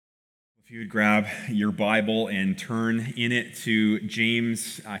If you would grab your Bible and turn in it to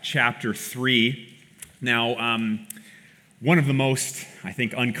James chapter 3. Now, one of the most, I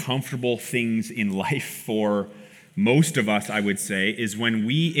think, uncomfortable things in life for most of us, I would say, is when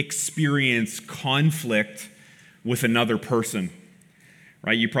we experience conflict with another person.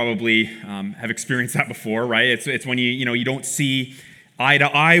 Right? You probably have experienced that before, right? It's when you don't see eye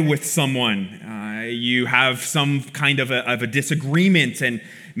to eye with someone. You have some kind of a disagreement, and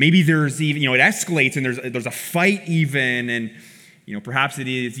maybe there's even, it escalates, and there's a fight even, and perhaps it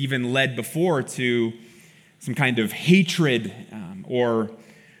is even led before to some kind of hatred or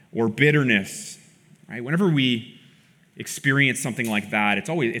bitterness. Right? Whenever we experience something like that, it's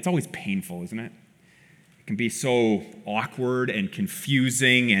always painful, isn't it? It can be so awkward and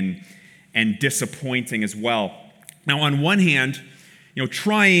confusing and disappointing as well. Now, on one hand,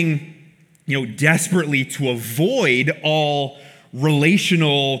 trying desperately to avoid all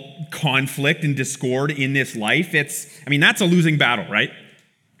relational conflict and discord in this life, that's a losing battle, right?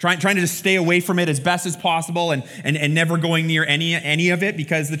 Trying to just stay away from it as best as possible and never going near any of it,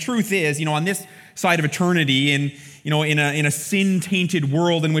 because the truth is, on this side of eternity, in a sin-tainted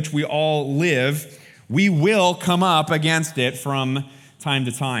world in which we all live, we will come up against it from time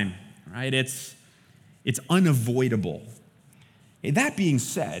to time, right? It's unavoidable. That being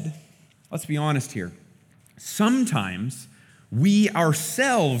said, let's be honest here. Sometimes we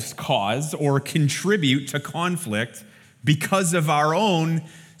ourselves cause or contribute to conflict because of our own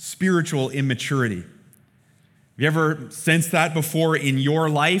spiritual immaturity. Have you ever sensed that before in your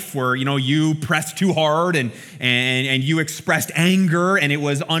life where, you pressed too hard and you expressed anger and it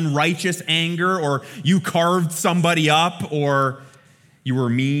was unrighteous anger, or you carved somebody up, or you were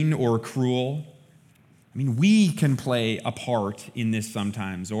mean or cruel? We can play a part in this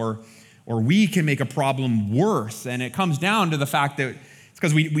sometimes, or we can make a problem worse. And it comes down to the fact that it's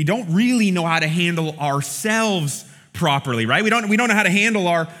because we don't really know how to handle ourselves properly, right? We don't know how to handle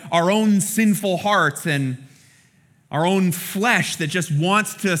our own sinful hearts and our own flesh that just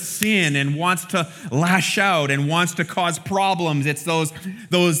wants to sin and wants to lash out and wants to cause problems. It's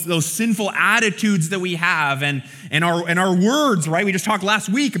those sinful attitudes that we have and our words, right? We just talked last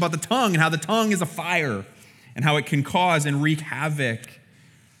week about the tongue and how the tongue is a fire and how it can cause and wreak havoc.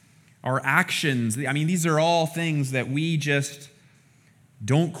 Our actions, these are all things that we just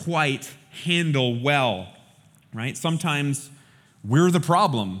don't quite handle well, right? Sometimes we're the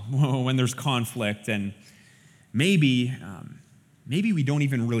problem when there's conflict, and maybe we don't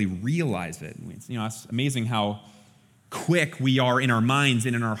even really realize it. It's amazing how quick we are in our minds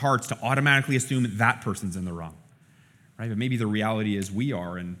and in our hearts to automatically assume that person's in the wrong, right? But maybe the reality is we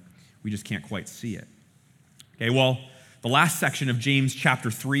are, and we just can't quite see it. Okay, well, the last section of James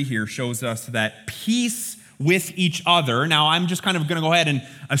chapter 3 here shows us that peace with each other. Now, I'm just kind of going to go ahead and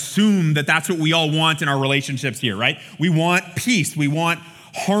assume that that's what we all want in our relationships here, right? We want peace. We want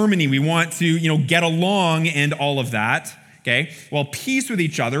harmony. We want to, get along and all of that, okay? Well, peace with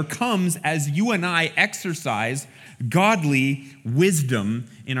each other comes as you and I exercise godly wisdom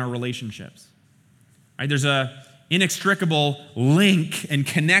in our relationships, right? There's a inextricable link and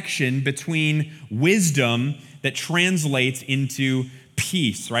connection between wisdom that translates into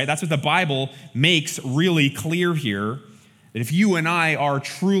peace, right? That's what the Bible makes really clear here, that if you and I are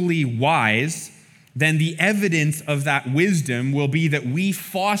truly wise, then the evidence of that wisdom will be that we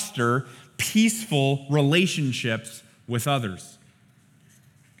foster peaceful relationships with others.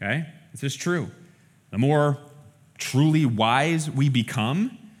 Okay? This is true. The more truly wise we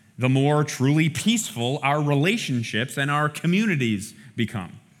become, the more truly peaceful our relationships and our communities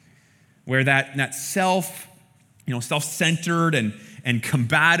become. Where that self-centered and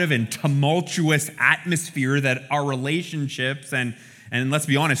combative and tumultuous atmosphere that our relationships and let's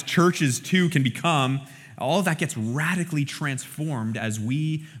be honest, churches too can become, all of that gets radically transformed as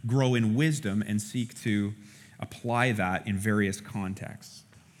we grow in wisdom and seek to apply that in various contexts.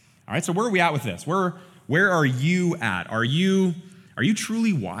 All right, so where are we at with this? Where are you at? Are you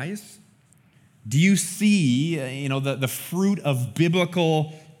truly wise? Do you see, the fruit of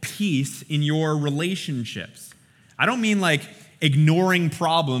biblical peace in your relationships? I don't mean like ignoring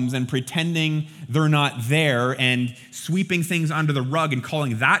problems and pretending they're not there and sweeping things under the rug and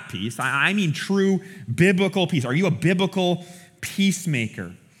calling that peace. I mean true biblical peace. Are you a biblical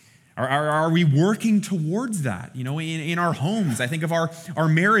peacemaker? Are we working towards that? In our homes. I think of our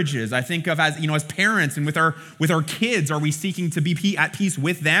marriages. I think of as parents and with our kids. Are we seeking to be at peace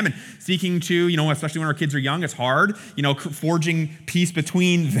with them and seeking to, especially when our kids are young, it's hard, forging peace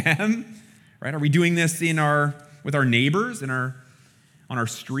between them, right? Are we doing this with our neighbors and on on our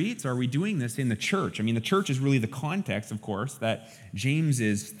streets? Are we doing this in the church? I mean, the church is really the context, of course, that James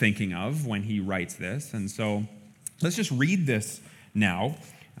is thinking of when he writes this. And so let's just read this now.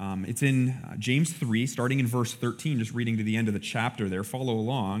 It's in James 3, starting in verse 13, just reading to the end of the chapter there. Follow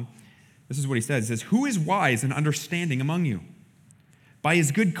along. This is what he says. He says, "Who is wise and understanding among you? By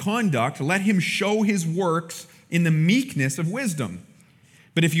his good conduct, let him show his works in the meekness of wisdom.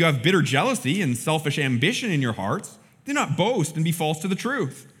 But if you have bitter jealousy and selfish ambition in your hearts, do not boast and be false to the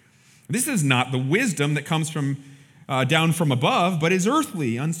truth. This is not the wisdom that comes from down from above, but is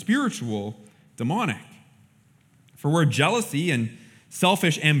earthly, unspiritual, demonic. For where jealousy and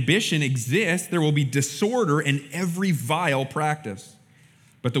selfish ambition exist, there will be disorder and every vile practice.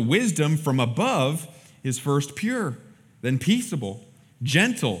 But the wisdom from above is first pure, then peaceable,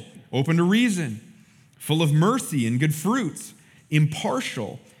 gentle, open to reason, full of mercy and good fruits,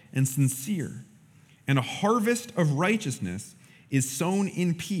 impartial and sincere. And a harvest of righteousness is sown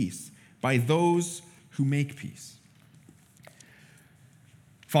in peace by those who make peace."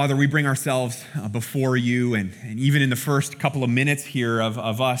 Father, we bring ourselves before you, and even in the first couple of minutes here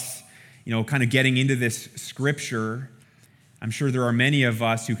of us, kind of getting into this scripture, I'm sure there are many of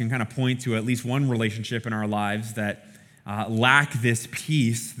us who can kind of point to at least one relationship in our lives that lack this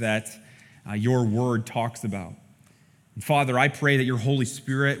peace that your word talks about. And Father, I pray that your Holy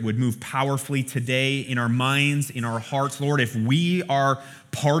Spirit would move powerfully today in our minds, in our hearts. Lord, if we are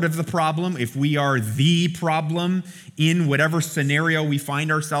part of the problem, if we are the problem in whatever scenario we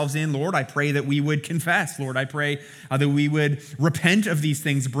find ourselves in, Lord, I pray that we would confess. Lord, I pray that we would repent of these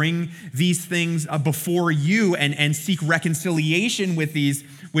things, bring these things before you and seek reconciliation with these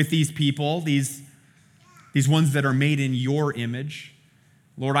people, these ones that are made in your image.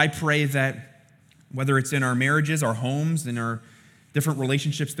 Lord, I pray that whether it's in our marriages, our homes, in our different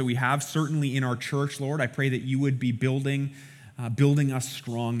relationships that we have, certainly in our church, Lord, I pray that you would be building us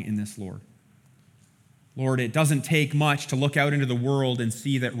strong in this, Lord. Lord, it doesn't take much to look out into the world and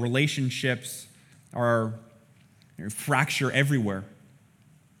see that relationships are fracture everywhere.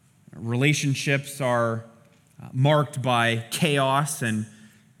 Relationships are marked by chaos and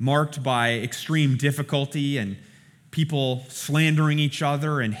marked by extreme difficulty and people slandering each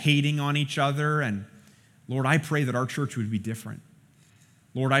other and hating on each other. And Lord, I pray that our church would be different.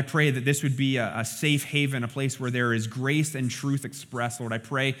 Lord, I pray that this would be a safe haven, a place where there is grace and truth expressed. Lord, I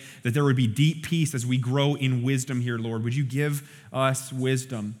pray that there would be deep peace as we grow in wisdom here, Lord. Would you give us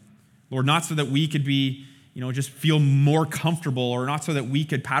wisdom? Lord, not so that we could be, just feel more comfortable, or not so that we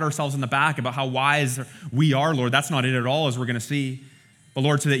could pat ourselves on the back about how wise we are, Lord. That's not it at all, as we're going to see. But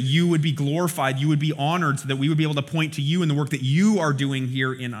Lord, so that you would be glorified, you would be honored, so that we would be able to point to you and the work that you are doing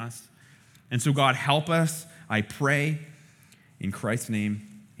here in us. And so God, help us, I pray. In Christ's name,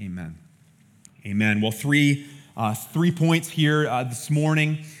 amen. Amen. Well, three points here this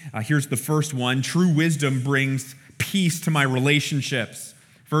morning. Here's the first one. True wisdom brings peace to my relationships.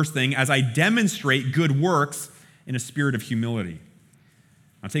 First thing, as I demonstrate good works in a spirit of humility.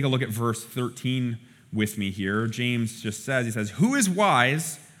 Now take a look at verse 13 with me here. James just says, he says, "Who is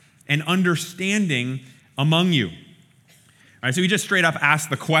wise and understanding among you?" All right, so he just straight up asked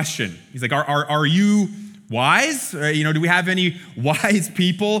the question. He's like, are you wise? Do we have any wise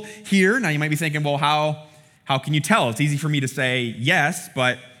people here? Now you might be thinking, well, how can you tell? It's easy for me to say yes,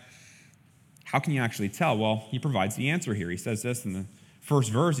 but how can you actually tell? Well, he provides the answer here. He says this in the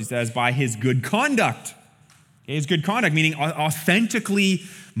first verse. He says, by his good conduct. Okay, his good conduct, meaning authentically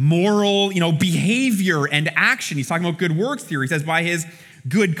moral, behavior and action. He's talking about good works here. He says, by his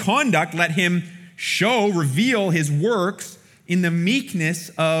good conduct, let him reveal his works in the meekness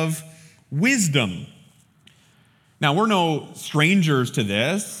of wisdom. Now, we're no strangers to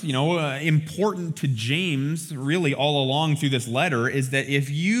this. Important to James, really all along through this letter, is that if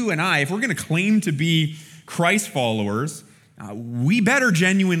we're going to claim to be Christ followers, we better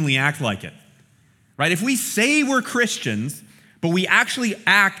genuinely act like it, right? If we say we're Christians, but we actually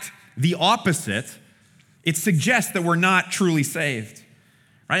act the opposite, it suggests that we're not truly saved,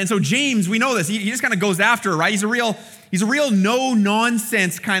 right? And so James, we know this. He just kind of goes after it, right? He's a real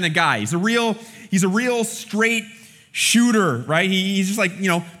no-nonsense kind of guy. He's a real straight shooter, right? He's just like,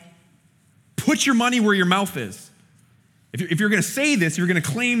 put your money where your mouth is. If you're going to say this, if you're going to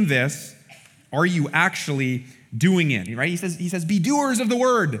claim this, are you actually doing it, right? He says, be doers of the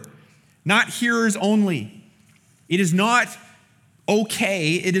word, not hearers only. It is not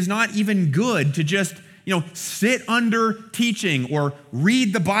okay, it is not even good to just, sit under teaching or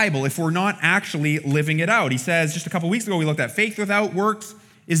read the Bible if we're not actually living it out. He says, just a couple weeks ago, we looked at faith without works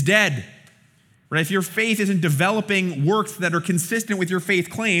is dead. Right? If your faith isn't developing works that are consistent with your faith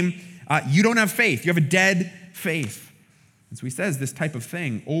claim, you don't have faith. You have a dead faith. And so he says this type of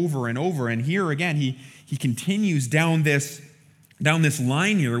thing over and over. And here again, he continues down this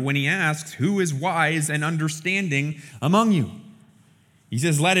line here when he asks, who is wise and understanding among you? He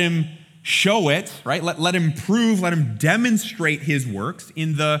says, let him show it, right? Let him prove, let him demonstrate his works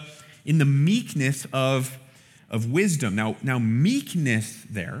in the meekness of wisdom. Now meekness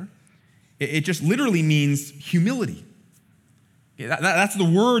there, it just literally means humility. Okay, that's the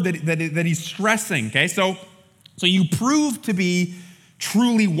word that he's stressing. Okay, so you prove to be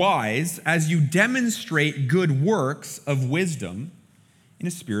truly wise as you demonstrate good works of wisdom in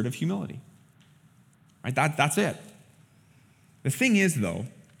a spirit of humility. Right? That's it. The thing is, though,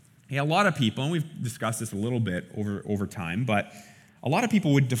 a lot of people, and we've discussed this a little bit over time, but a lot of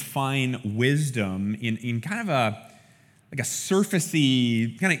people would define wisdom in kind of a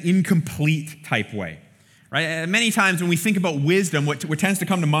surfacey, kind of incomplete type way. Right? And many times when we think about wisdom, what tends to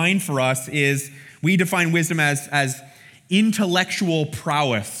come to mind for us is we define wisdom as intellectual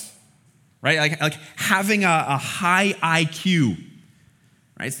prowess, right? Like having a high IQ,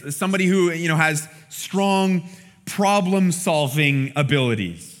 right? Somebody who has strong problem-solving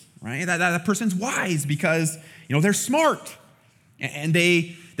abilities, right? That person's wise because they're smart and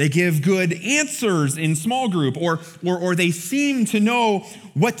they give good answers in small group, or they seem to know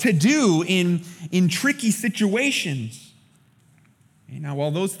what to do in tricky situations. Now,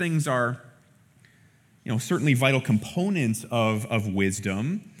 while those things are certainly vital components of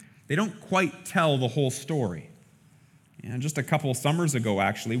wisdom, they don't quite tell the whole story. And just a couple of summers ago,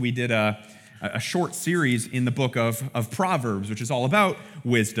 actually, we did a short series in the book of Proverbs, which is all about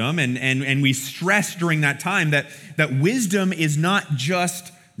wisdom, and we stressed during that time that wisdom is not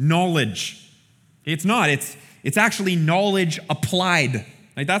just knowledge. It's not. It's actually knowledge applied.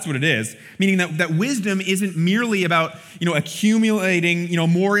 Like that's what it is. Meaning that wisdom isn't merely about accumulating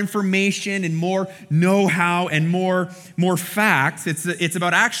more information and more know-how and more facts. It's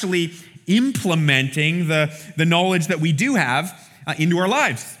about actually implementing the knowledge that we do have into our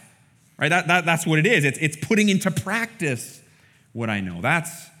lives. Right? That's what it is. It's putting into practice what I know.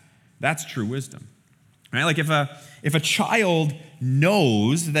 That's true wisdom. Right? Like if a child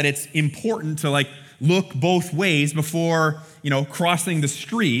knows that it's important to look both ways before crossing the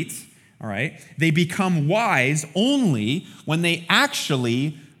street, all right, they become wise only when they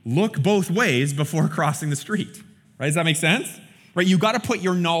actually look both ways before crossing the street. Right? Does that make sense? Right? You got to put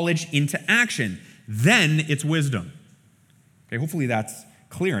your knowledge into action. Then it's wisdom. Okay, hopefully that's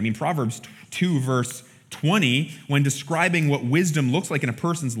clear. I mean, Proverbs 2 verse 20, when describing what wisdom looks like in a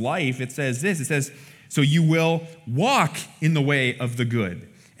person's life, it says this. It says, so you will walk in the way of the good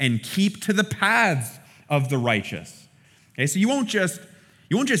and keep to the paths of the righteous. Okay, so you won't just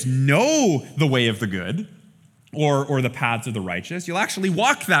know the way of the good or the paths of the righteous. You'll actually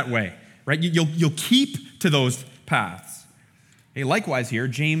walk that way, right? You'll keep to those paths. Okay, likewise here,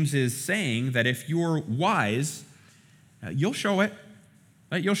 James is saying that if you're wise, you'll show it.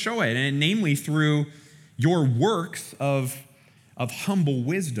 Right? You'll show it, and namely through your works of humble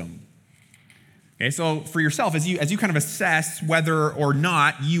wisdom. Okay, so for yourself, as you kind of assess whether or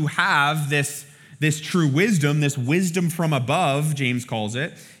not you have this true wisdom, this wisdom from above, James calls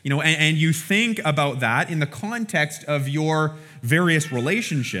it, and you think about that in the context of your various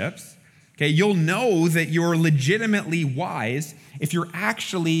relationships, okay, you'll know that you're legitimately wise if you're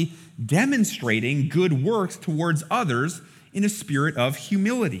actually demonstrating good works towards others in a spirit of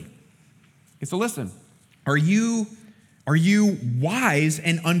humility. Okay, so listen, are you wise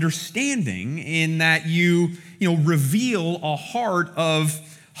and understanding in that you reveal a heart of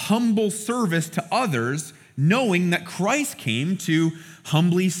humble service to others, knowing that Christ came to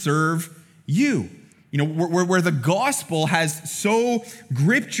humbly serve you? Where the gospel has so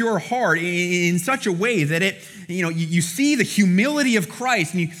gripped your heart in such a way that it, you see the humility of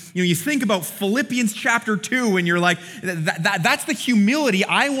Christ, and you think about Philippians chapter 2, and you're like, that's the humility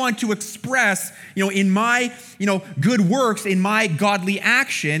I want to express, in my, good works, in my godly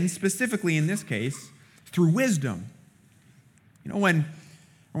action, specifically in this case, through wisdom. When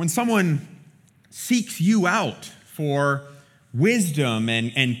someone seeks you out for wisdom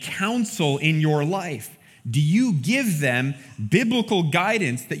and counsel in your life, do you give them biblical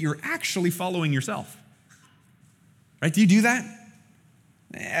guidance that you're actually following yourself? Right? Do you do that?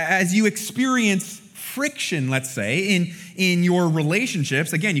 As you experience friction, let's say, in your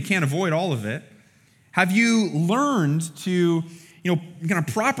relationships, again, you can't avoid all of it, have you learned to kind of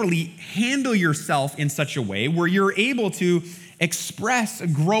properly handle yourself in such a way where you're able to express a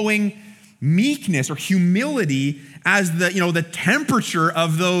growing meekness or humility as the temperature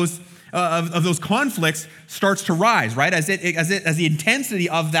of those of those conflicts starts to rise, right? As the intensity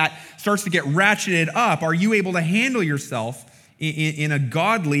of that starts to get ratcheted up, are you able to handle yourself in a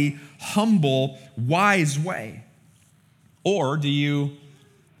godly, humble, wise way? Or do you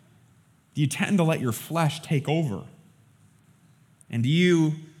tend to let your flesh take over? And do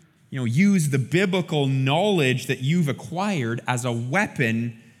you use the biblical knowledge that you've acquired as a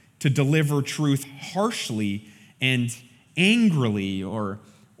weapon to deliver truth harshly and angrily or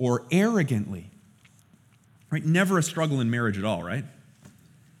arrogantly? Right? Never a struggle in marriage at all, right?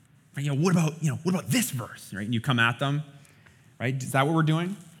 What about this verse? Right? And you come at them, right? Is that what we're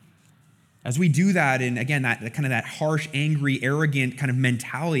doing? As we do that, and again, that kind of that harsh, angry, arrogant kind of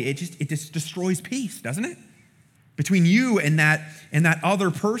mentality, it just destroys peace, doesn't it? Between you and that other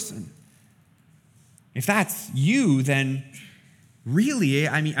person. If that's you, then really,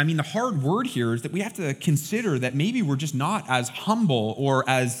 I mean, the hard word here is that we have to consider that maybe we're just not as humble or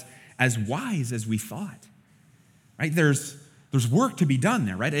as wise as we thought. Right? There's work to be done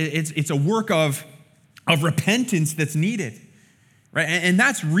there, right? It's a work of repentance that's needed. Right? And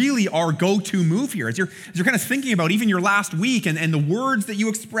that's really our go-to move here. As you're kind of thinking about even your last week and the words that you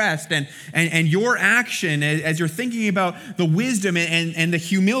expressed and your action, as you're thinking about the wisdom and the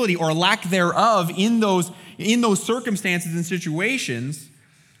humility or lack thereof in those circumstances and situations,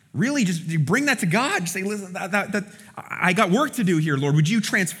 really just you bring that to God. Just say, listen, that I got work to do here, Lord. Would you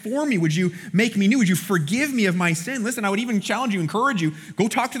transform me? Would you make me new? Would you forgive me of my sin? Listen, I would even challenge you, encourage you, go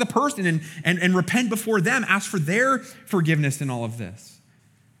talk to the person and repent before them. Ask for their forgiveness in all of this.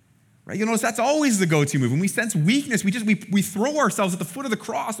 Right? You notice that's always the go-to move. When we sense weakness, we throw ourselves at the foot of the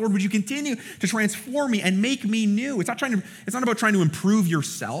cross. Lord, would you continue to transform me and make me new? It's not about trying to improve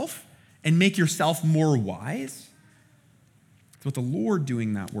yourself and make yourself more wise. It's about the Lord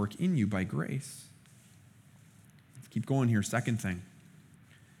doing that work in you by grace. Let's keep going here. Second thing.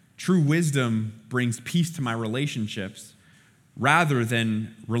 True wisdom brings peace to my relationships rather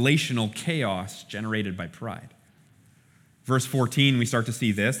than relational chaos generated by pride. Verse 14, we start to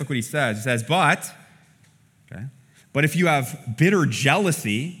see this. Look what he says. He says, but if you have bitter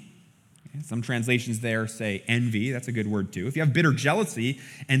jealousy, some translations there say envy. That's a good word too. If you have bitter jealousy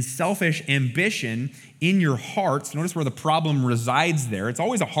and selfish ambition in your hearts, notice where the problem resides there. It's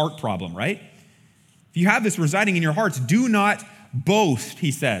always a heart problem, right? If you have this residing in your hearts, do not boast,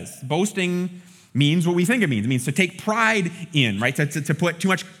 he says. Boasting means what we think it means. It means to take pride in, right? To put too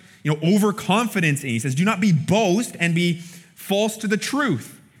much overconfidence in. He says, do not be boast and be false to the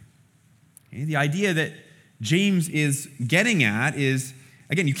truth. Okay? The idea that James is getting at is,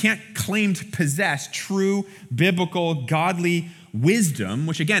 again, you can't claim to possess true, biblical, godly wisdom,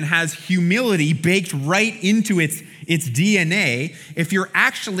 which again has humility baked right into its DNA, if you're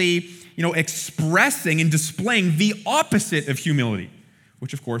actually, expressing and displaying the opposite of humility,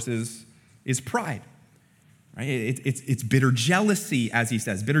 which of course is pride. Right? It's bitter jealousy, as he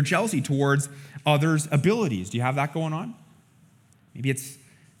says, bitter jealousy towards others' abilities. Do you have that going on? Maybe it's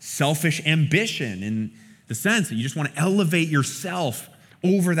selfish ambition in the sense that you just want to elevate yourself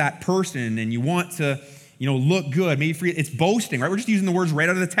over that person and you want to, look good. Maybe it's boasting, right? We're just using the words right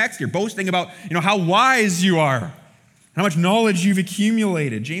out of the text here. Boasting about, how wise you are, how much knowledge you've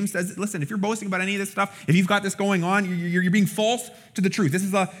accumulated. James says, listen, if you're boasting about any of this stuff, if you've got this going on, you're being false to the truth. This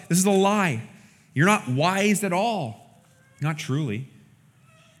is a lie. You're not wise at all. Not truly.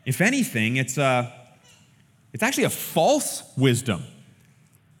 If anything, it's actually a false wisdom.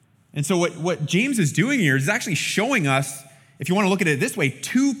 And so what James is doing here is actually showing us, if you want to look at it this way,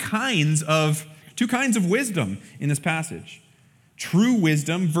 two kinds of wisdom in this passage. True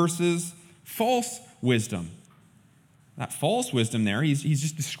wisdom versus false wisdom. That false wisdom there, he's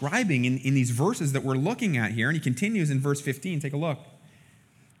just describing in these verses that we're looking at here. And he continues in verse 15. Take a look.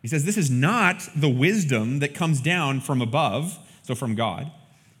 He says, this is not the wisdom that comes down from above, so from God,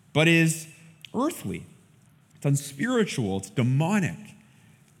 but is earthly. It's unspiritual. It's demonic.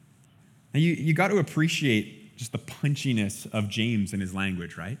 Now, you got to appreciate just the punchiness of James in his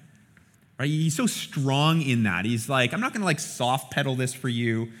language, right? He's so strong in that. He's like, I'm not going to soft pedal this for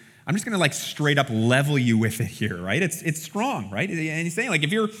you. I'm just going to straight up level you with it here, right? It's strong, right? And he's saying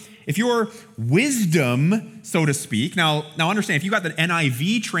if your wisdom, so to speak, now understand, if you got the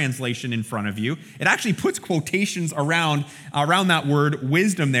NIV translation in front of you, it actually puts quotations around that word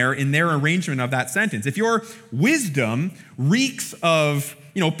wisdom there in their arrangement of that sentence. If your wisdom reeks of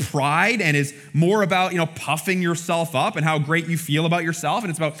pride and is more about, puffing yourself up and how great you feel about yourself, and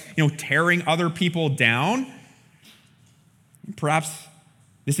it's about, tearing other people down, perhaps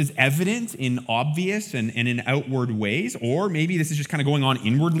This is evident in obvious and in outward ways, or maybe this is just kind of going on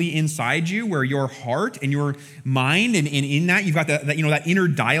inwardly inside you, where your heart and your mind, and in that you've got that inner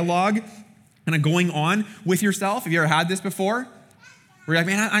dialogue kind of going on with yourself. Have you ever had this before? Where you're like,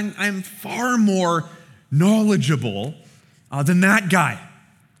 man, I'm far more knowledgeable than that guy.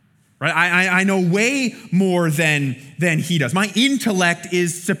 Right? I know way more than he does. My intellect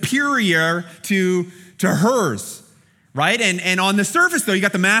is superior to hers. Right? And on the surface, though, you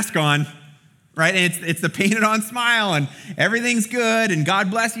got the mask on, right? And it's the painted on smile, and everything's good, and God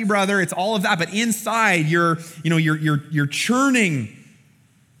bless you, brother. It's all of that. But inside, you're churning,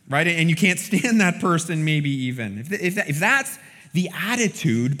 right? And you can't stand that person, maybe even. If that's the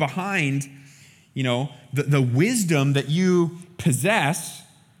attitude behind, the wisdom that you possess,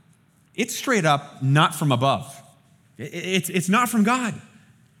 it's straight up not from above. It's not from God.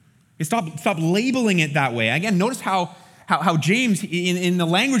 Stop labeling it that way. Again, notice how James, in the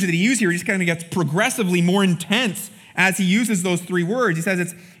language that he uses here, he just kind of gets progressively more intense as he uses those three words. He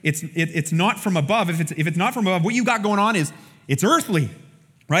says it's not from above. If it's not from above, what you got going on is it's earthly,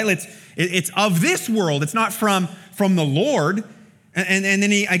 right? It's of this world. It's not from the Lord. And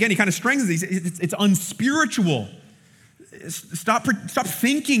then he kind of strengthens these. It's unspiritual. Stop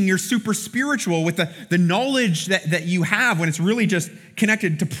thinking you're super spiritual with the knowledge that you have, when it's really just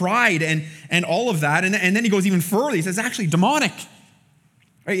connected to pride and all of that. And then he goes even further. He says it's actually demonic.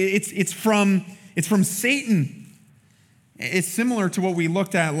 It's from Satan. It's similar to what we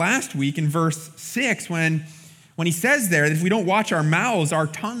looked at last week in verse 6 when he says there that if we don't watch our mouths, our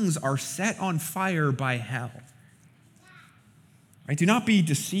tongues are set on fire by hell. Right? Do not be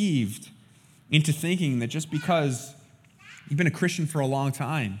deceived into thinking that just because you've been a Christian for a long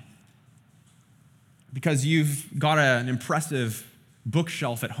time, because you've got an impressive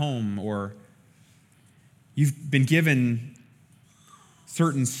bookshelf at home, or you've been given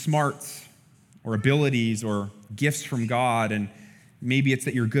certain smarts or abilities or gifts from God, and maybe it's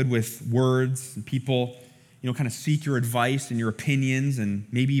that you're good with words, and people, kind of seek your advice and your opinions, and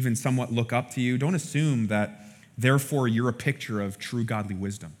maybe even somewhat look up to you. Don't assume that, therefore, you're a picture of true godly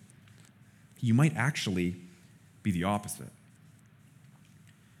wisdom. You might actually be the opposite.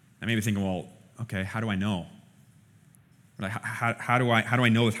 I may be thinking, well, okay, how do I know? How do I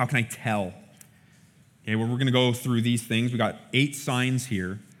know this? How can I tell? Okay, well, we're going to go through these things. We got 8 signs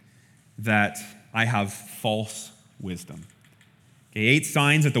here that I have false wisdom. Okay, 8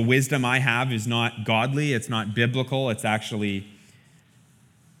 signs that the wisdom I have is not godly, it's not biblical, it's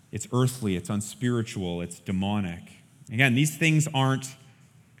earthly, it's unspiritual, it's demonic. Again, these things aren't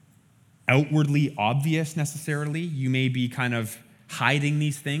outwardly obvious necessarily. You may be kind of hiding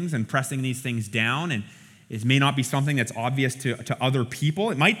these things and pressing these things down, and it may not be something that's obvious to other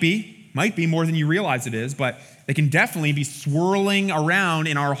people. It might be more than you realize it is, but they can definitely be swirling around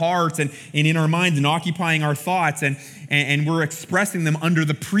in our hearts and in our minds and occupying our thoughts, and we're expressing them under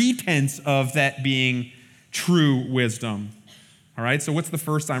the pretense of that being true wisdom. All right, so what's the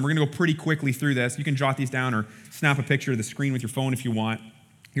first sign? We're going to go pretty quickly through this. You can jot these down or snap a picture of the screen with your phone if you want.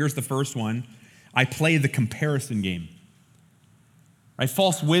 Here's the first one. I play the comparison game. Right?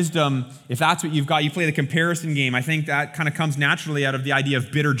 False wisdom, if that's what you've got, you play the comparison game. I think that kind of comes naturally out of the idea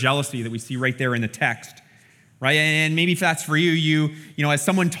of bitter jealousy that we see right there in the text. Right? And maybe if that's for you, as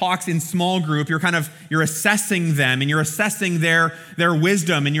someone talks in small group, you're assessing them, and you're assessing their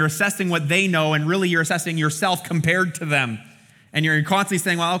wisdom, and you're assessing what they know, and really you're assessing yourself compared to them. And you're constantly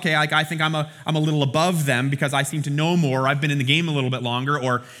saying, well, okay, I think I'm a little above them because I seem to know more. I've been in the game a little bit longer,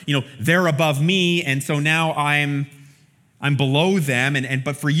 or they're above me, and so now I'm below them.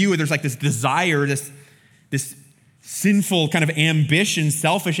 But for you, there's like this desire, this sinful kind of ambition,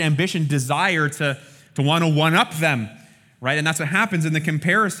 selfish ambition, desire to want to one-up them, right? And that's what happens in the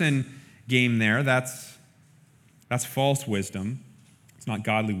comparison game there. That's false wisdom. It's not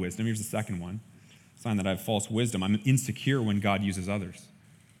godly wisdom. Here's the second one. Sign that I have false wisdom. I'm insecure when God uses others.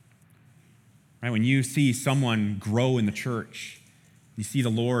 Right? When you see someone grow in the church, you see the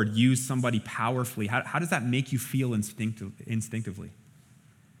Lord use somebody powerfully, how does that make you feel instinctively?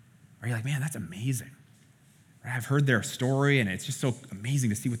 Are you like, man, that's amazing? Right? I've heard their story, and it's just so amazing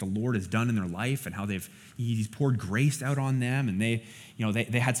to see what the Lord has done in their life and how He's poured grace out on them, and they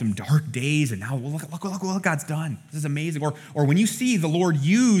had some dark days, and now look what God's done. This is amazing. Or when you see the Lord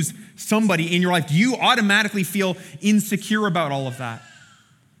use somebody in your life, do you automatically feel insecure about all of that?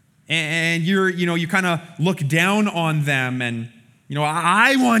 And you kind of look down on them, and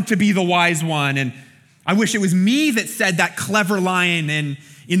I want to be the wise one, and I wish it was me that said that clever line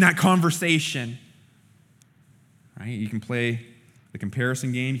in that conversation. Right? You can play the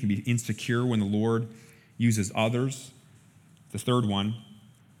comparison game. You can be insecure when the Lord uses others. The third one,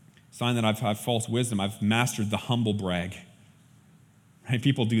 Sign that I've false wisdom. I've mastered the humble brag. Right?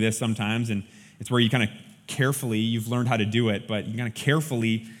 People do this sometimes, and it's where you kind of carefully, you've learned how to do it, but you kind of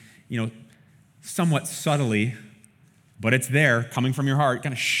carefully, somewhat subtly, but it's there, coming from your heart,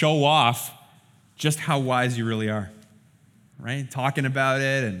 kind of show off just how wise you really are. Right? Talking about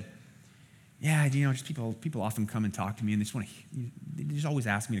it, and just people often come and talk to me, and they just always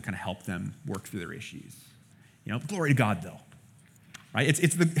ask me to kind of help them work through their issues. Glory to God, though. Right?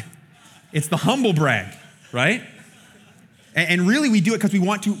 It's the humble brag, right? And really we do it because we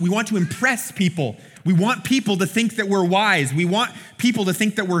want to impress people. We want people to think that we're wise. We want people to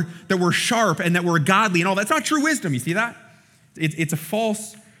think that we're sharp and that we're godly and all. That's not true wisdom. You see that? It's a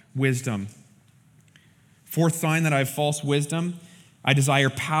false wisdom. Fourth sign that I have false wisdom, I desire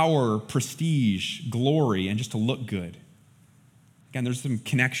power, prestige, glory, and just to look good. Again, there's some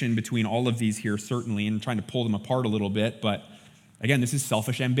connection between all of these here, certainly, and trying to pull them apart a little bit, but again, this is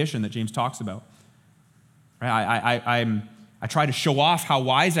selfish ambition that James talks about. Right? I try to show off how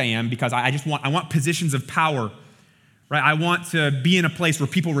wise I am because I want positions of power. Right? I want to be in a place where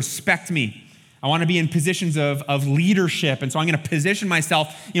people respect me. I want to be in positions of leadership, and so I'm going to position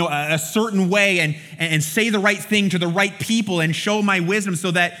myself, a certain way and say the right thing to the right people and show my wisdom so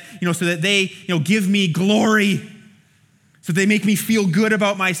that they, give me glory, so they make me feel good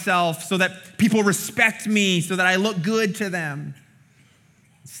about myself, so that people respect me, so that I look good to them.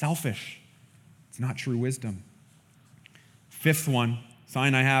 It's selfish. It's not true wisdom. Fifth one,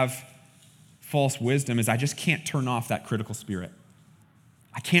 sign I have false wisdom, is I just can't turn off that critical spirit.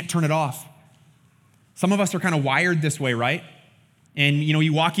 I can't turn it off. Some of us are kind of wired this way, right? And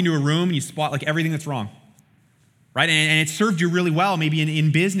you walk into a room and you spot like everything that's wrong, right? And it served you really well, maybe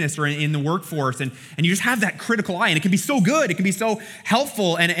in business or in the workforce, and you just have that critical eye, and it can be so good, it can be so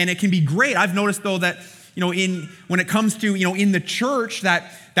helpful, and it can be great. I've noticed though that when it comes to in the church,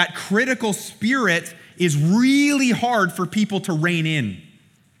 that critical spirit is really hard for people to rein in.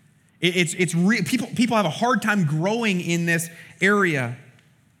 People have a hard time growing in this area.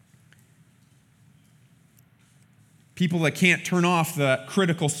 People that can't turn off the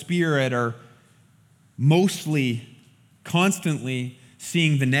critical spirit are mostly, constantly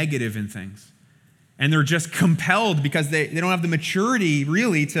seeing the negative in things. And they're just compelled because they don't have the maturity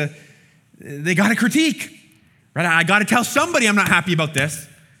really they got to critique. Right? I got to tell somebody I'm not happy about this.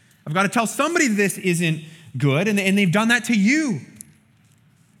 I've got to tell somebody this isn't good, and they've done that to you.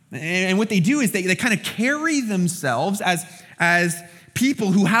 And what they do is they kind of carry themselves as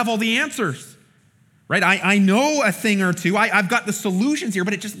people who have all the answers. Right? I know a thing or two. I've got the solutions here,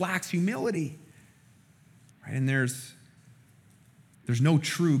 but it just lacks humility. Right? And there's no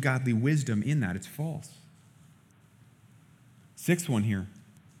true godly wisdom in that. It's false. Sixth one here,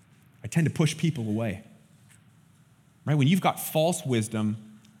 I tend to push people away. Right? When you've got false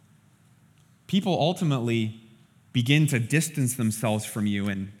wisdom, people ultimately begin to distance themselves from you,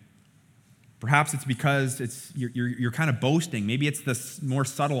 and perhaps it's because you're kind of boasting. Maybe it's this more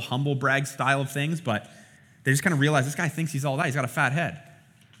subtle, humble brag style of things, but they just kind of realize this guy thinks he's all that. He's got a fat head,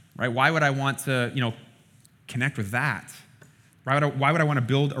 right? Why would I want to, connect with that? Why would I want to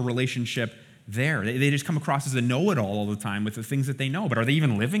build a relationship there? They just come across as a know-it-all all the time with the things that they know, but are they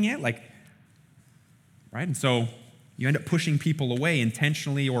even living it? Right? And so you end up pushing people away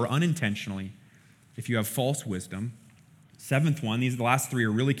intentionally or unintentionally if you have false wisdom. Seventh one, the last three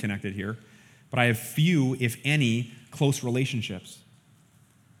are really connected here. But I have few, if any, close relationships.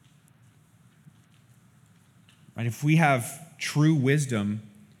 Right? If we have true wisdom,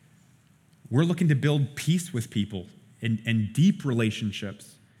 we're looking to build peace with people and deep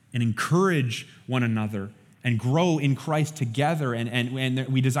relationships and encourage one another and grow in Christ together, and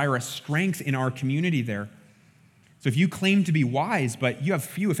we desire a strength in our community there. So if you claim to be wise, but you have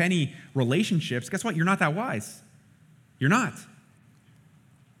few, if any, relationships, guess what? You're not that wise. You're not.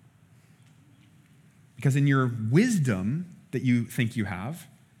 Because in your wisdom that you think you have,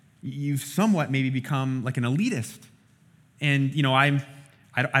 you've somewhat maybe become like an elitist. And,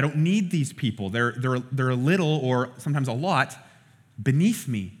 I don't need these people. They're a little or sometimes a lot beneath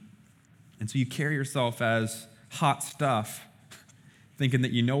me. And so you carry yourself as hot stuff, thinking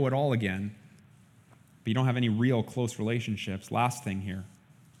that you know it all again, but you don't have any real close relationships. Last thing here,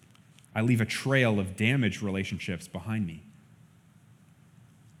 I leave a trail of damaged relationships behind me.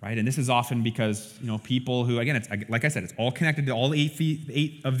 Right? And this is often because, people who, again, it's like I said, it's all connected to all the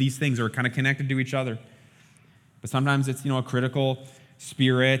eight of these things are kind of connected to each other. But sometimes it's, a critical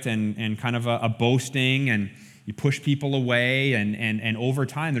spirit and kind of a boasting, and you push people away, and over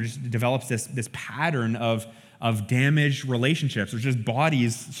time there just develops this pattern of of damaged relationships. There's just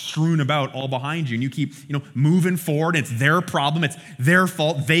bodies strewn about all behind you, and you keep, moving forward. It's their problem. It's their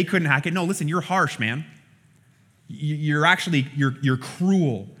fault. They couldn't hack it. No, listen, you're harsh, man. You're actually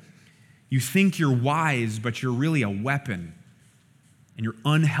cruel. You think you're wise, but you're really a weapon. And you're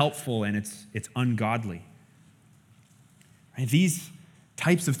unhelpful, and it's ungodly. Right? These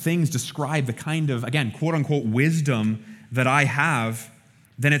types of things describe the kind of, again, quote unquote, wisdom that I have,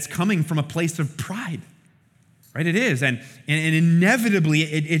 then it's coming from a place of pride. Right? It is. And inevitably,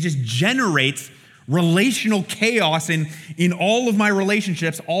 it just generates relational chaos in all of my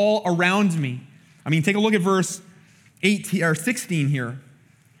relationships all around me. I mean, take a look at verse 18 or 16 here.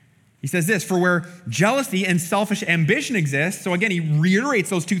 He says this, for where jealousy and selfish ambition exist, so again, he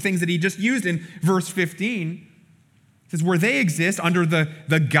reiterates those two things that he just used in verse 15. He says, where they exist under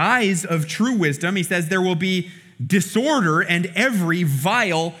the guise of true wisdom, he says, there will be disorder and every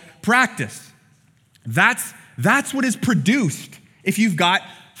vile practice. That's what is produced if you've got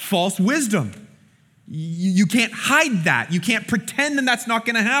false wisdom. You can't hide that. You can't pretend that that's not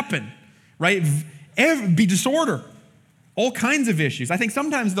going to happen, right? Be disorder. All kinds of issues. I think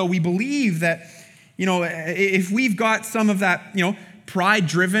sometimes, though, we believe that, if we've got some of that,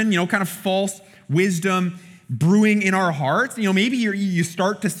 pride-driven, kind of false wisdom brewing in our hearts, maybe you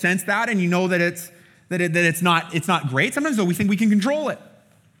start to sense that, and you know that it's not great. Sometimes, though, we think we can control it.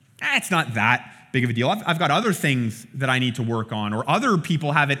 It's not that big of a deal. I've got other things that I need to work on, or other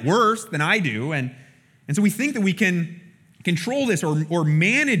people have it worse than I do, and so we think that we can control this or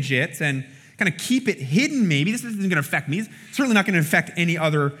manage it and kind of keep it hidden maybe. This isn't going to affect me. It's certainly not going to affect any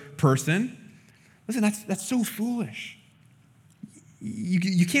other person. Listen, that's so foolish.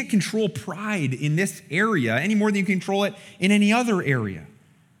 You can't control pride in this area any more than you control it in any other area.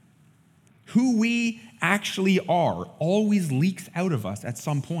 Who we actually are always leaks out of us at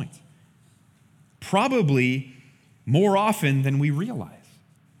some point. Probably more often than we realize.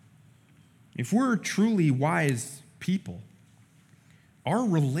 If we're truly wise people, our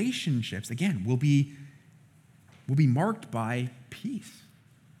relationships, again, will be marked by peace,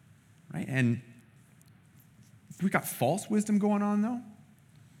 right? And if we've got false wisdom going on, though,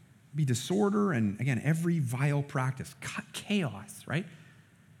 be disorder and, again, every vile practice, chaos, right?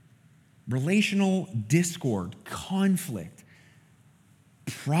 Relational discord, conflict,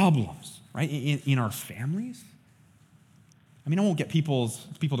 problems, right? In our families. I mean, I won't get people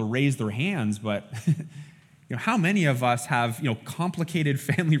to raise their hands, but how many of us have, complicated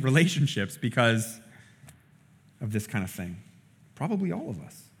family relationships because of this kind of thing? Probably all of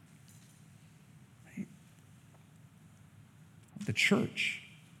us. Right? The church.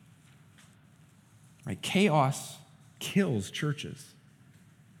 Right? Chaos kills churches.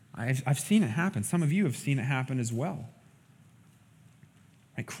 I've seen it happen. Some of you have seen it happen as well.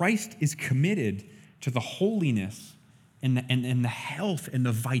 Right? Christ is committed to the holiness and the health and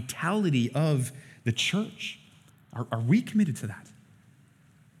the vitality of the church. Are we committed to that?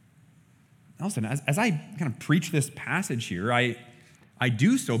 Listen, as I kind of preach this passage here, I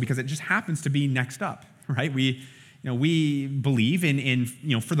do so because it just happens to be next up, right? We believe in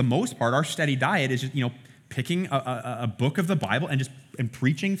for the most part, our steady diet is just, picking a book of the Bible and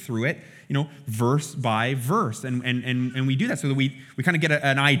preaching through it, verse by verse. And we do that so that we kind of get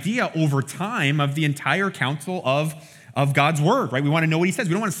an idea over time of the entire counsel of God's word, right? We want to know what he says.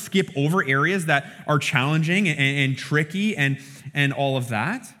 We don't want to skip over areas that are challenging and tricky and all of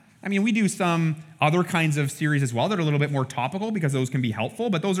that. I mean, we do some other kinds of series as well that are a little bit more topical because those can be helpful,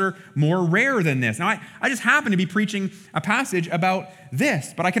 but those are more rare than this. Now, I just happen to be preaching a passage about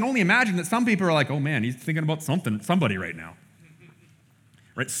this, but I can only imagine that some people are like, oh man, he's thinking about somebody right now.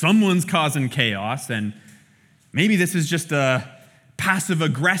 Right? Someone's causing chaos, and maybe this is just a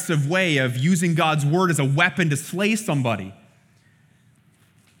passive-aggressive way of using God's word as a weapon to slay somebody.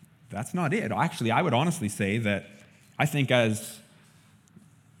 That's not it. Actually, I would honestly say that I think as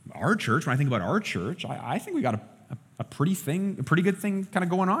our church, when I think about our church, I think we got a pretty good thing kind of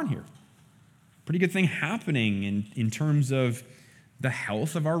going on here. Pretty good thing happening in terms of the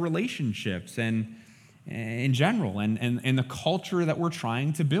health of our relationships and in general and the culture that we're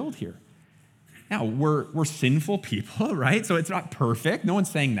trying to build here. Now, we're sinful people, right? So it's not perfect. No one's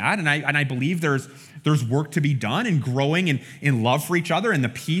saying that. And I believe there's work to be done in growing in love for each other and the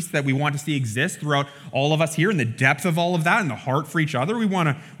peace that we want to see exist throughout all of us here and the depth of all of that and the heart for each other. We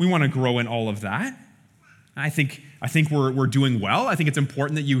want to grow in all of that. I think we're doing well. I think it's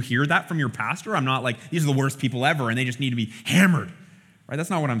important that you hear that from your pastor. I'm not like, these are the worst people ever and they just need to be hammered, right? That's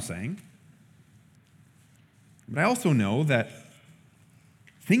not what I'm saying. But I also know that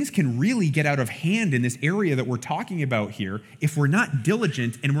things can really get out of hand in this area that we're talking about here if we're not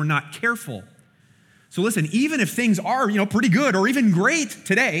diligent and we're not careful. So listen, even if things are, pretty good or even great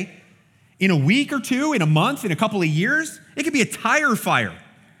today, in a week or two, in a month, in a couple of years, it could be a tire fire,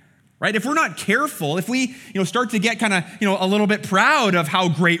 right? If we're not careful, if we, start to get kind of, a little bit proud of how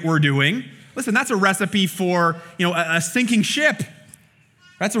great we're doing, listen, that's a recipe for, a sinking ship.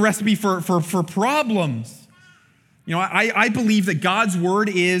 That's a recipe for problems. I believe that God's word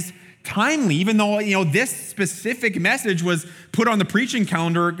is timely, even though, this specific message was put on the preaching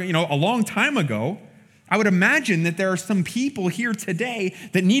calendar, a long time ago. I would imagine that there are some people here today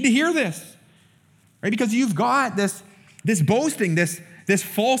that need to hear this, right? Because you've got this boasting, this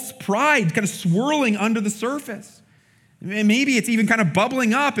false pride kind of swirling under the surface. And maybe it's even kind of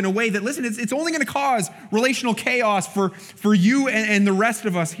bubbling up in a way that, listen, it's only going to cause relational chaos for you and the rest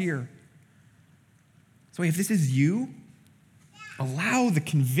of us here. So if this is you, allow the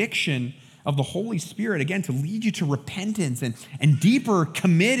conviction of the Holy Spirit, again, to lead you to repentance and deeper,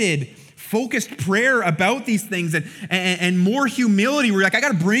 committed, focused prayer about these things and more humility. We're like, I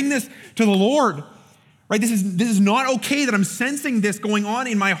got to bring this to the Lord, right? This is not okay that I'm sensing this going on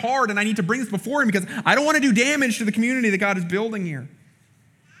in my heart, and I need to bring this before Him because I don't want to do damage to the community that God is building here,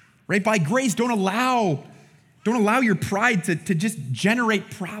 right? By grace, don't allow your pride to just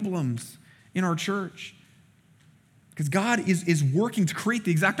generate problems in our church. Because God is working to create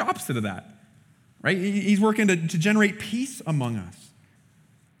the exact opposite of that, right? He's working to generate peace among us.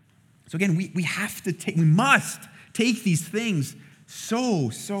 So again, we must take these things so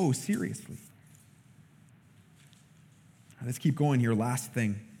seriously. Let's keep going here. Last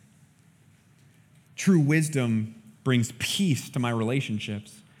thing. True wisdom brings peace to my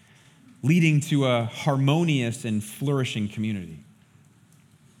relationships, leading to a harmonious and flourishing community.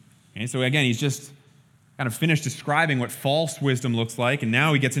 Okay, so again, he's just kind of finished describing what false wisdom looks like, and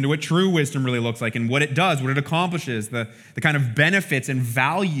now he gets into what true wisdom really looks like and what it does, what it accomplishes, the kind of benefits and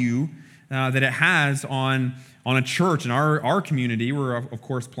value that it has on a church and our community. We're, of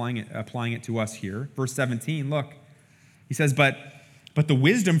course, applying it to us here. Verse 17, look. He says, but the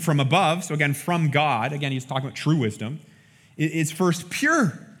wisdom from above, so again, from God, again, he's talking about true wisdom, is first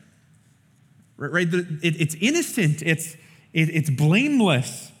pure. Right? It's innocent. It's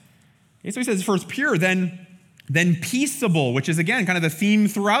blameless. Okay, so he says first pure, then peaceable, which is again kind of the theme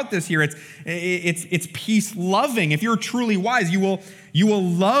throughout this here. It's peace loving. If you're truly wise, you will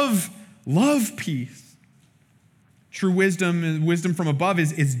love peace. True wisdom from above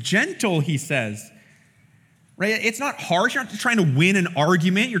is gentle, he says. Right? It's not harsh. You're not trying to win an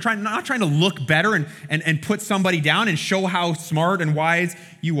argument. You're not trying to look better and put somebody down and show how smart and wise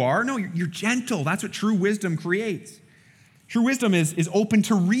you are. No, you're gentle. That's what true wisdom creates. True wisdom is open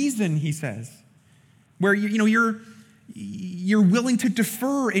to reason, he says, where you're willing to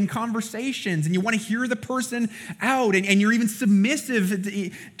defer in conversations and you want to hear the person out and you're even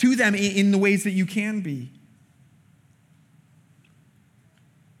submissive to them in the ways that you can be.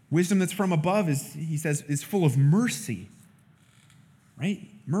 Wisdom that's from above he says, is full of mercy, right?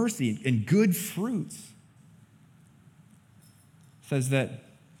 Mercy and good fruits. Says that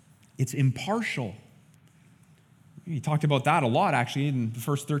it's impartial. He talked about that a lot, actually, in the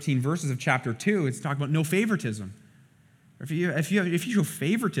first 13 verses of chapter 2. It's talking about no favoritism. If you show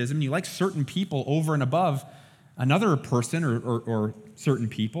favoritism and you like certain people over and above another person or certain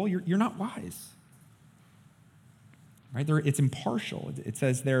people, you're not wise. Right? It's impartial. It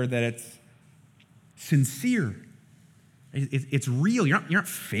says there that it's sincere. It's real. You're not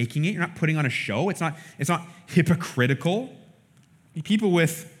faking it. You're not putting on a show. It's not hypocritical. People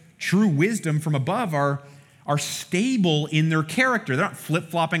with true wisdom from above are stable in their character. They're not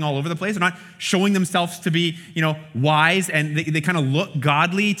flip-flopping all over the place. They're not showing themselves to be, wise, and they kind of look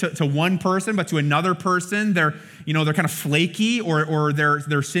godly to one person, but to another person, they're kind of flaky or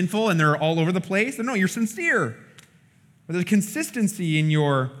they're sinful and they're all over the place. No, you're sincere. There's consistency in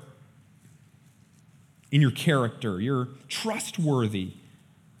your character. You're trustworthy.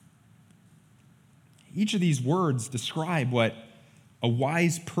 Each of these words describe what a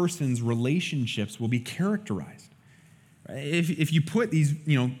wise person's relationships will be characterized. If you put these,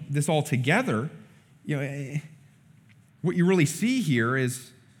 this all together, what you really see here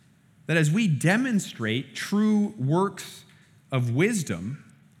is that as we demonstrate true works of wisdom,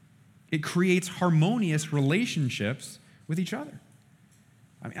 it creates harmonious relationships with each other.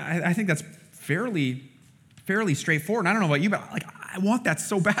 I mean, I think that's fairly straightforward. And I don't know about you, but I want that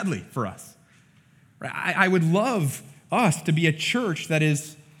so badly for us. Right? I would love us to be a church that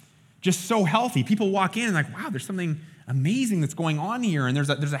is just so healthy. People walk in and like, wow, there's something amazing that's going on here, and there's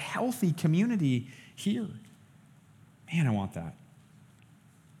a healthy community here. Man, I want that.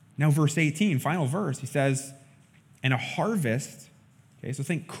 Now, verse 18, final verse, he says, and a harvest, okay, so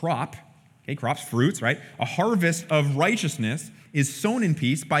think crop, Okay, crops, fruits, right? A harvest of righteousness is sown in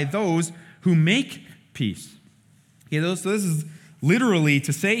peace by those who make peace. Okay, so this is literally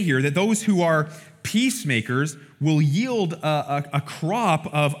to say here that those who are peacemakers will yield a crop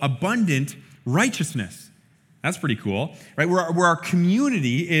of abundant righteousness. That's pretty cool, right? Where our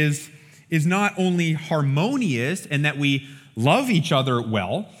community is not only harmonious and that we love each other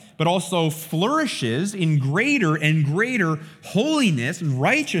well, but also flourishes in greater and greater holiness and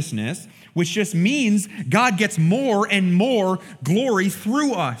righteousness, which just means God gets more and more glory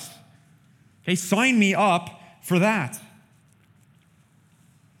through us. Okay, sign me up for that.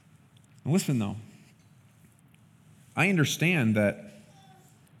 Now listen, though. I understand that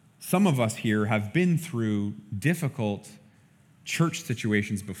some of us here have been through difficult church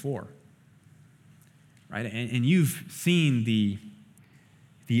situations before, right? And you've seen the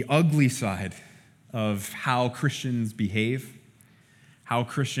ugly side of how Christians behave, how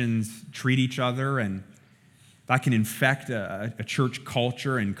Christians treat each other, and that can infect a church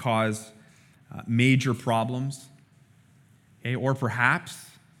culture and cause major problems. Okay? Or perhaps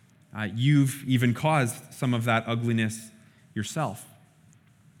you've even caused some of that ugliness yourself.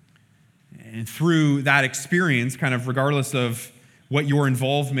 And through that experience, kind of regardless of what your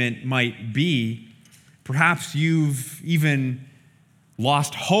involvement might be, perhaps you've even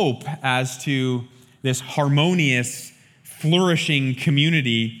lost hope as to this harmonious, flourishing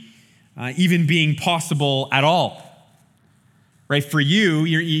community even being possible at all. Right? For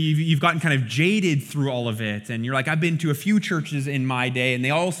you've gotten kind of jaded through all of it, and you're like, I've been to a few churches in my day, and they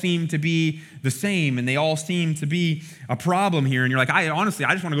all seem to be the same, and they all seem to be a problem here. And you're like, I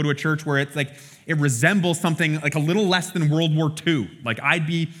just want to go to a church where it's like it resembles something like a little less than World War II. Like I'd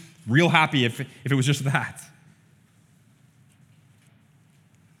be real happy if it was just that.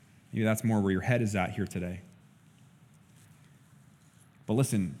 Maybe that's more where your head is at here today. But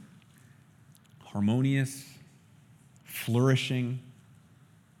listen, harmonious, flourishing,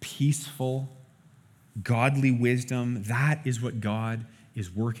 peaceful, godly wisdom, that is what God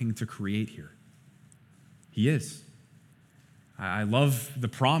is working to create here. He is. I love the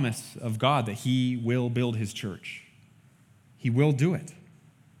promise of God that He will build His church. He will do it.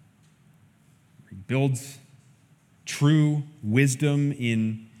 He builds true wisdom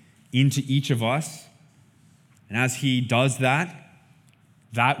into each of us. And as He does that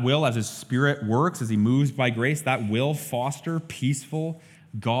will, as His Spirit works, as He moves by grace, that will foster peaceful,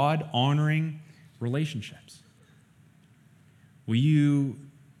 God-honoring relationships. Will you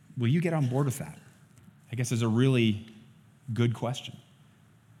get on board with that? I guess is a really good question.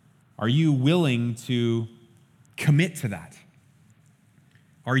 Are you willing to commit to that?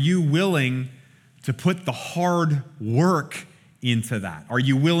 Are you willing to put the hard work into that? Are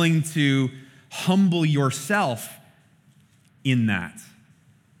you willing to humble yourself in that?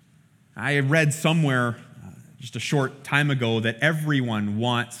 I read somewhere just a short time ago that everyone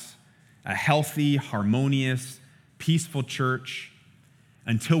wants a healthy, harmonious, peaceful church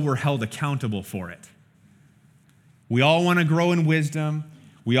until we're held accountable for it. We all want to grow in wisdom.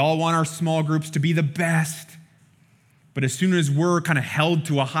 We all want our small groups to be the best. But as soon as we're kind of held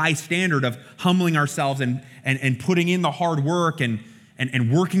to a high standard of humbling ourselves and putting in the hard work and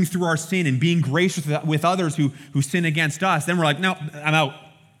working through our sin and being gracious with others who sin against us, then we're like, no, I'm out.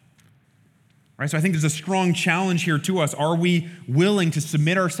 Right? So I think there's a strong challenge here to us. Are we willing to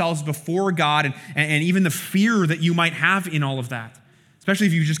submit ourselves before God and even the fear that you might have in all of that? Especially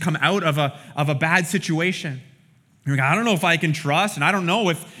if you just come out of a bad situation. You're like, I don't know if I can trust, and I don't know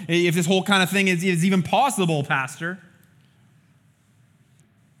if this whole kind of thing is even possible, Pastor.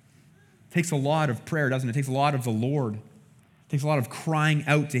 It takes a lot of prayer, doesn't it? It takes a lot of the Lord. It takes a lot of crying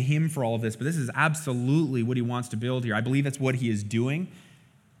out to Him for all of this. But this is absolutely what He wants to build here. I believe that's what He is doing.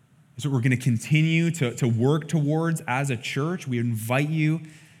 It's what we're going to continue to work towards as a church. We invite you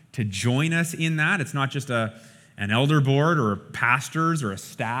to join us in that. It's not just an elder board or pastors or a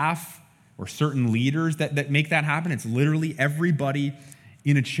staff or certain leaders that make that happen. It's literally everybody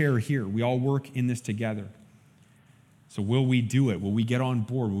in a chair here. We all work in this together. So will we do it? Will we get on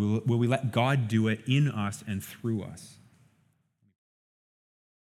board? Will we let God do it in us and through us?